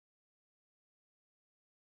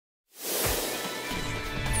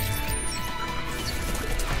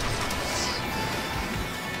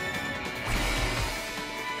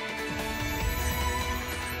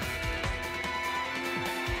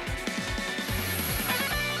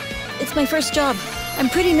It's my first job. I'm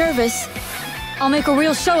pretty nervous. I'll make a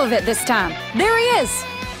real show of it this time. There he is!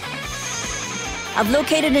 I've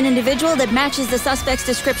located an individual that matches the suspect's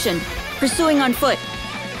description. Pursuing on foot.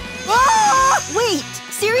 Ah! Wait,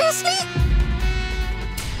 seriously?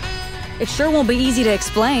 It sure won't be easy to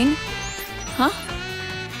explain. Huh?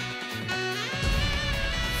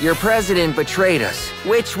 Your president betrayed us,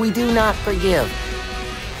 which we do not forgive.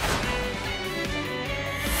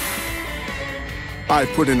 I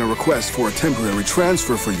put in a request for a temporary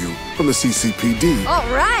transfer for you from the CCPD. All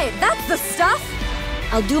right, that's the stuff!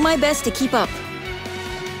 I'll do my best to keep up.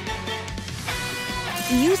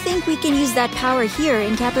 Do you think we can use that power here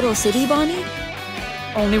in Capital City, Bonnie?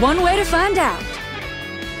 Only one way to find out.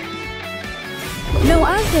 No,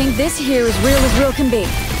 I think this here is real as real can be.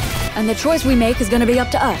 And the choice we make is gonna be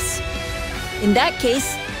up to us. In that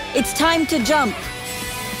case, it's time to jump.